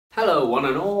Hello one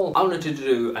and all! I wanted to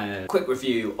do a quick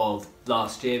review of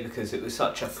last year because it was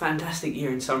such a fantastic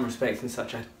year in some respects and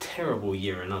such a terrible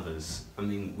year in others. I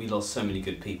mean, we lost so many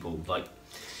good people, like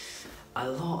a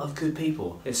lot of good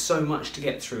people. There's so much to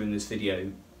get through in this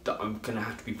video that I'm gonna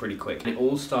have to be pretty quick. And it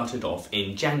all started off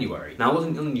in January. Now I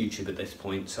wasn't on YouTube at this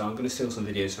point, so I'm gonna steal some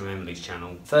videos from Emily's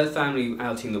channel. First family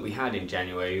outing that we had in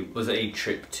January was a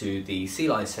trip to the Sea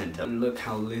Life Centre. And look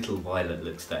how little Violet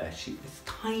looks there. She is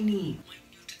tiny.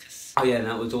 Oh yeah, and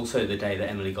that was also the day that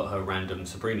Emily got her random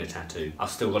Sabrina tattoo. I've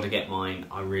still got to get mine.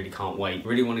 I really can't wait.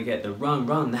 Really want to get the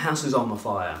run, the house is on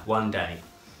fire one day.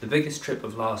 The biggest trip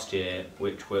of last year,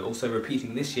 which we're also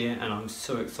repeating this year, and I'm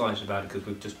so excited about it because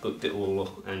we've just booked it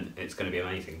all and it's going to be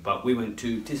amazing. But we went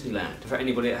to Disneyland. For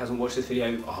anybody that hasn't watched this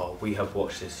video, oh, we have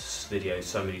watched this video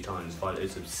so many times. Violet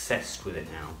is obsessed with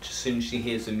it now. As soon as she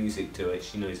hears the music to it,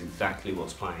 she knows exactly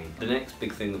what's playing. The next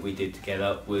big thing that we did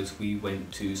together was we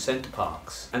went to Center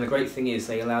Parcs. And the great thing is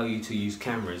they allow you to use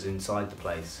cameras inside the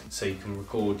place so you can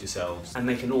record yourselves and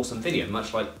make an awesome video,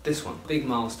 much like this one. Big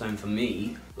milestone for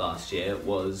me last year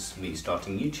was me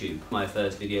starting YouTube. My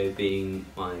first video being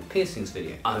my piercings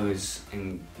video. I was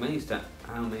amazed at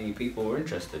how many people were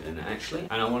interested in it actually,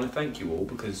 and I want to thank you all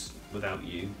because without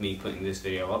you, me putting this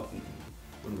video up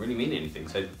wouldn't really mean anything,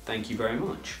 so thank you very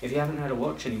much. If you haven't had a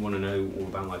watch and you want to know all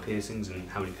about my piercings and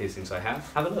how many piercings I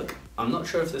have a look. I'm not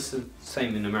sure if this is the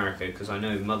same in America because I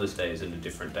know Mother's Day is in a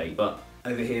different date, but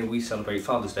over here we celebrate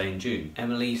Father's Day in June.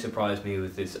 Emily surprised me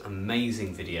with this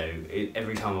amazing video.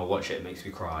 Every time I watch it, it makes me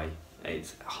cry.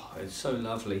 It's so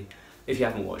lovely. If you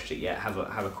haven't watched it yet, have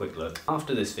a quick look.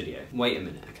 After this video, wait a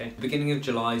minute, okay? The beginning of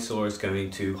July saw us going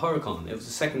to HorrorCon. It was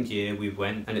the second year we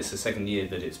went, and it's the second year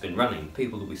that it's been running.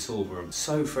 People that we saw were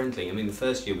so friendly. I mean, the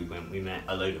first year we went, we met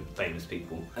a load of famous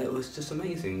people. It was just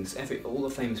amazing. All the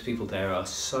famous people there are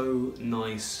so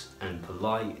nice and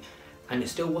polite. And it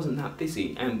still wasn't that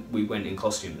busy, and we went in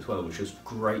costume as well, which was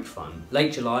great fun.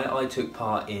 Late July, I took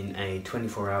part in a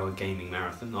 24-hour gaming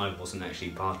marathon. I wasn't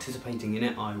actually participating in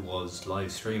it, I was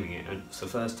live streaming it, and it's the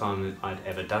first time I'd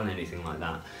ever done anything like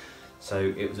that.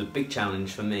 So it was a big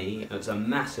challenge for me. It was a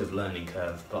massive learning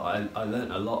curve, but I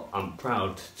learned a lot. I'm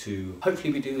proud to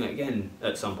hopefully be doing it again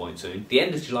at some point soon. The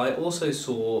end of July also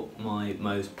saw my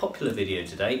most popular video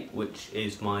to date, which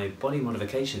is my body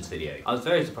modifications video. I was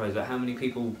very surprised at how many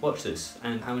people watch this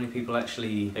and how many people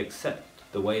actually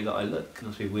accept the way that I look. It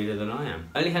must be weirder than I am.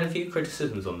 I only had a few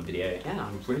criticisms on the video. Yeah,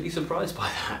 I'm really surprised by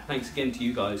that. Thanks again to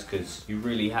you guys because you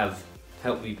really have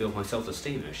helped me build my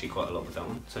self-esteem actually quite a lot with that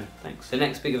one, so thanks. The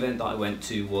next big event that I went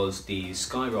to was the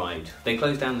Sky Ride. They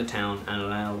closed down the town and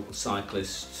allowed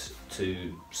cyclists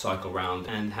to cycle around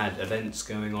and had events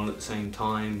going on at the same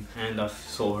time, and I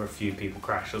saw a few people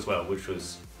crash as well, which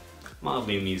was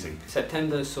mildly amusing.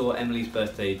 September saw Emily's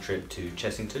birthday trip to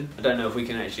Chessington. I don't know if we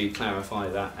can actually clarify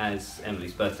that as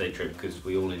Emily's birthday trip because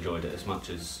we all enjoyed it as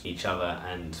much as each other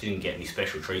and didn't get any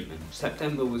special treatment.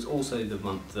 September was also the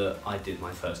month that I did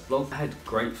my first vlog. I had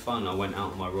great fun. I went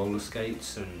out on my roller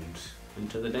skates and went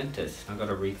to the dentist. I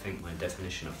gotta rethink my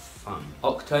definition of fun.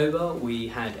 October, we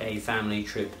had a family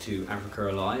trip to Africa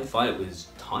Alive. Violet was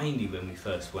tiny when we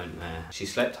first went there. She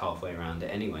slept halfway around it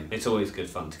anyway. It's always good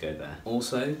fun to go there.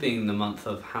 Also, being the month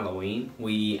of Halloween,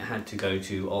 we had to go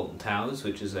to Alton Towers,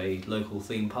 which is a local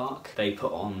theme park. They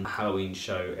put on a Halloween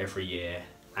show every year,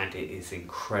 and it is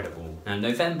incredible. Now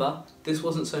November, this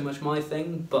wasn't so much my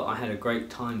thing, but I had a great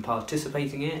time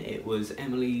participating in it. It was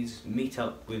Emily's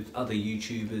meetup with other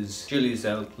YouTubers, Julia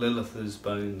Zell, Lilith's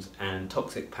Bones and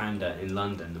Toxic Panda in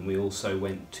London, and we also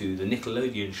went to the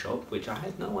Nickelodeon shop, which I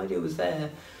had no idea was there,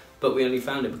 but we only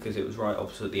found it because it was right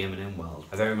opposite the M&M world.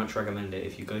 I very much recommend it.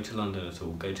 If you go to London at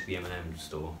all, go to the M&M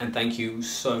store. And thank you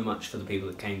so much for the people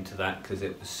that came to that because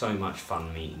it was so much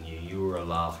fun meeting you. You were a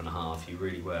laugh and a half, you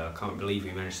really were. I can't believe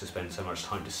we managed to spend so much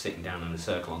time just sitting down in a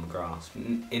circle on the grass.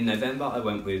 In November, I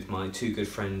went with my two good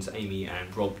friends, Amy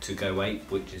and Rob, to Go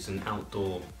Ape, which is an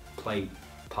outdoor play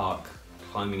park,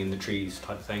 climbing in the trees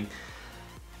type thing.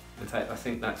 In fact, I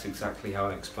think that's exactly how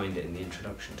I explained it in the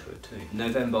introduction to it too.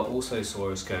 November also saw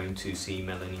us going to see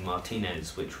Melanie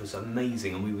Martinez, which was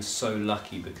amazing, and we were so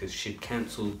lucky because she'd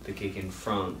cancelled the gig in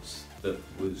France that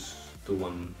was the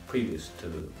one previous to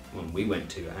the one we went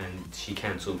to, and she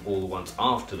cancelled all the ones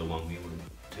after the one we went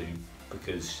to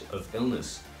because of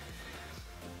illness.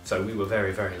 So we were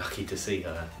very, very lucky to see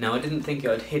her. Now I didn't think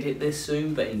I'd hit it this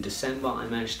soon, but in December I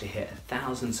managed to hit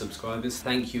 1,000 subscribers.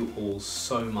 Thank you all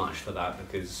so much for that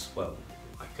because, well,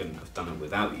 I couldn't have done it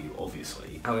without you,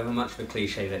 obviously. However much of a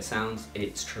cliche that sounds,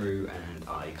 it's true, and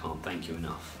I can't thank you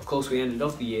enough. Of course, we ended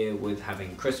off the year with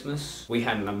having Christmas. We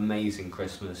had an amazing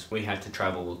Christmas. We had to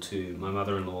travel to my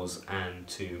mother-in-law's and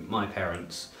to my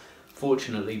parents'.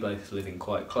 Fortunately, both living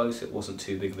quite close, it wasn't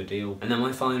too big of a deal. And then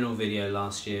my final video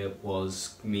last year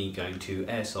was me going to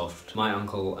Airsoft. My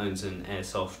uncle owns an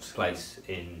airsoft place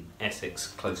in Essex,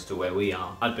 close to where we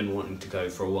are. I'd been wanting to go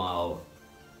for a while.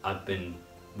 I've been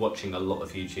watching a lot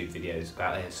of YouTube videos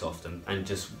about airsoft and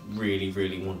just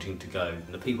really wanting to go.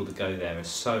 And the people that go there are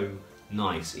so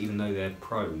nice, even though they're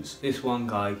pros. This one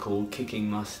guy called Kicking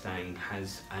Mustang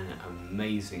has an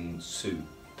amazing suit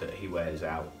that he wears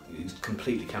out. He's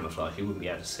completely camouflaged, you wouldn't be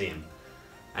able to see him.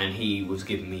 And he was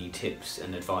giving me tips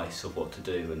and advice of what to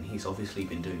do, and he's obviously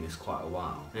been doing this quite a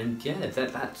while. And yeah,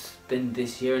 that's been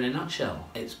this year in a nutshell.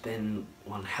 It's been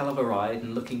one hell of a ride,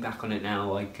 and looking back on it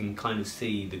now, I can kind of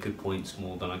see the good points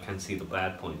more than I can see the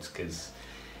bad points, because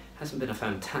it hasn't been a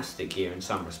fantastic year in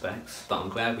some respects. But I'm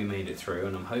glad we made it through,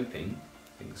 and I'm hoping,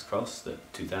 fingers crossed,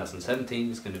 that 2017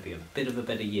 is going to be a bit of a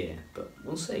better year. But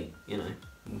we'll see, you know.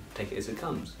 We'll take it as it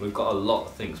comes. We've got a lot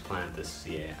of things planned this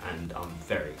year and I'm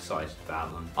very excited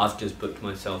about them. I've just booked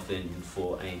myself in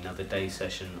for another day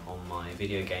session on my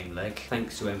video game leg.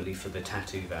 Thanks to Emily for the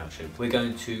tattoo voucher. We're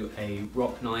going to a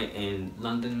rock night in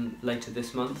London later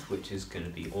this month, which is going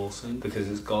to be awesome because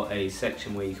it's got a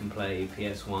section where you can play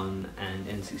PS1 and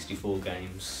N64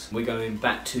 games. We're going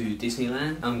back to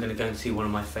Disneyland. I'm going to go and see one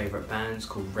of my favourite bands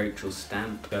called Rachel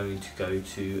Stamp. Going to go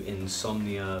to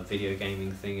Insomnia video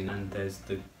gaming thing, and there's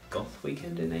the Goth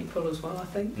weekend in April as well, I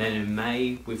think. And then in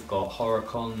May, we've got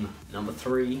HorrorCon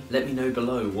 #3. Let me know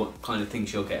below what kind of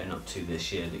things you're getting up to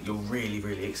this year that you're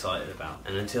really excited about.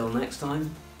 And until next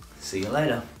time, see you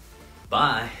later.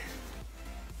 Bye.